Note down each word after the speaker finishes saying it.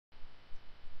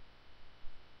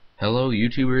Hello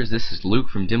YouTubers, this is Luke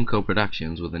from Dimco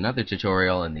Productions with another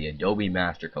tutorial in the Adobe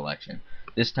Master Collection.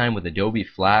 This time with Adobe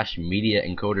Flash Media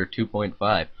Encoder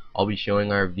 2.5. I'll be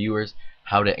showing our viewers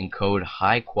how to encode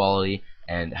high quality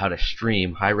and how to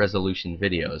stream high resolution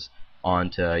videos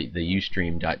onto the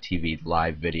Ustream.tv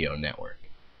live video network.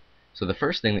 So the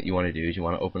first thing that you want to do is you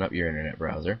want to open up your internet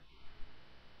browser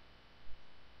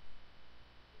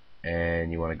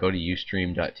and you want to go to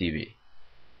Ustream.tv.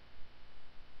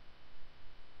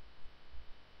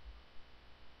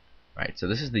 Right, so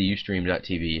this is the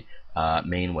Ustream.tv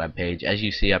main web page. As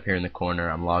you see up here in the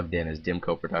corner, I'm logged in as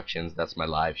Dimco Productions. That's my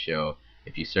live show.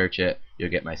 If you search it,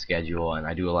 you'll get my schedule, and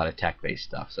I do a lot of tech-based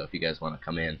stuff. So if you guys want to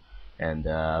come in and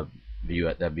view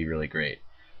it, that'd be really great.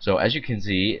 So as you can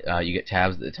see, you get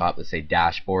tabs at the top that say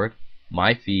Dashboard,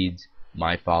 My Feeds,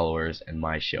 My Followers, and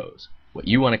My Shows. What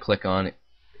you want to click on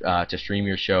to stream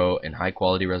your show in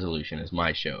high-quality resolution is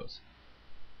My Shows.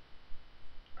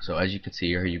 So as you can see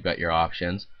here, you've got your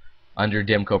options. Under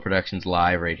Dimco Productions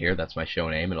Live right here, that's my show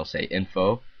name, it'll say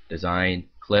Info, Design,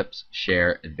 Clips,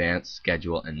 Share, Advanced,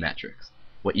 Schedule, and Metrics.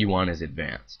 What you want is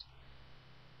Advanced.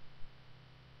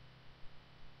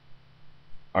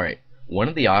 Alright, one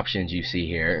of the options you see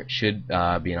here should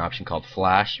be an option called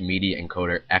Flash Media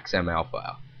Encoder XML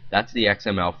file. That's the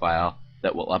XML file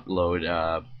that will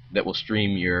upload, that will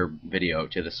stream your video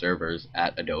to the servers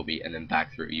at Adobe and then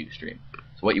back through Ustream.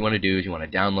 So what you want to do is you want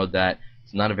to download that.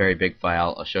 It's not a very big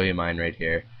file. I'll show you mine right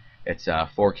here. It's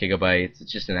 4 gigabytes.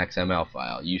 It's just an XML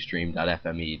file,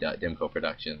 ustream.fme.dimco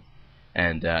productions,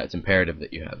 and it's imperative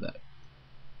that you have that.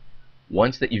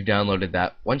 Once you've downloaded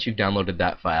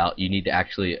that file, you need to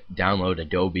actually download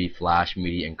Adobe Flash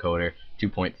Media Encoder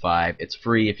 2.5. It's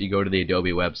free if you go to the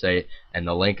Adobe website, and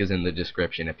the link is in the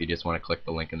description if you just want to click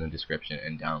the link in the description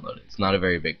and download it. It's not a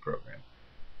very big program.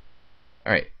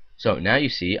 Alright, so now you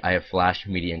see I have Flash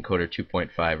Media Encoder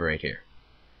 2.5 right here.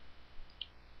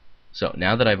 So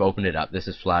now that I've opened it up, this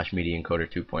is Flash Media Encoder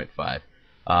 2.5.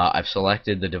 I've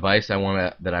selected the device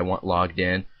that I want logged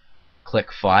in. Click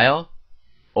File,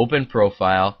 Open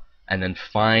Profile, and then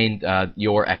find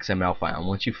your XML file. And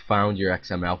once you've found your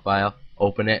XML file,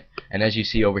 open it. And as you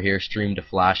see over here, Stream to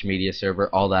Flash Media Server,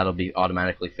 all that'll be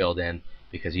automatically filled in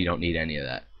because you don't need any of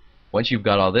that. Once you've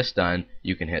got all this done,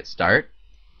 you can hit Start.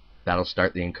 That'll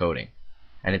start the encoding.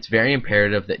 And it's very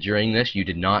imperative that during this you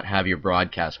did not have your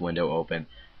broadcast window open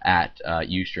at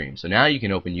Ustream. So now you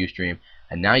can open Ustream,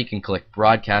 and now you can click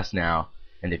Broadcast Now,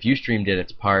 and if Ustream did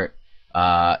its part,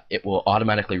 it will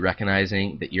automatically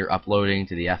recognizing that you're uploading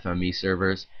to the FME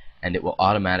servers, and it will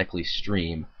automatically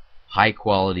stream high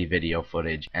quality video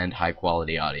footage and high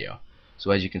quality audio.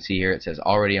 So as you can see here, it says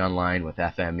already online with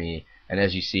FME, and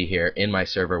as you see here in my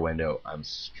server window, I'm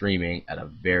streaming at a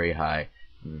very high,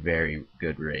 very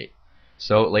good rate.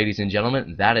 So ladies and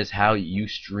gentlemen, that is how you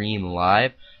stream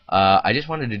live. I just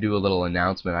wanted to do a little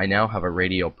announcement. I now have a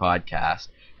radio podcast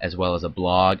as well as a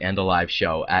blog and a live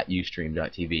show at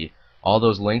ustream.tv. All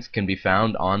those links can be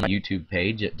found on my YouTube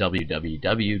page at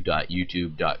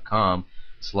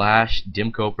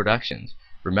www.youtube.com/Dimco Productions.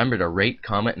 Remember to rate,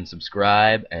 comment, and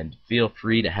subscribe, and feel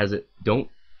free to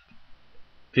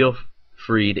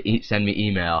send me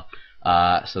email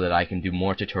so that I can do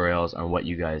more tutorials on what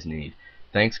you guys need.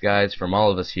 Thanks guys from all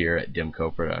of us here at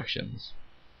Dimco Productions.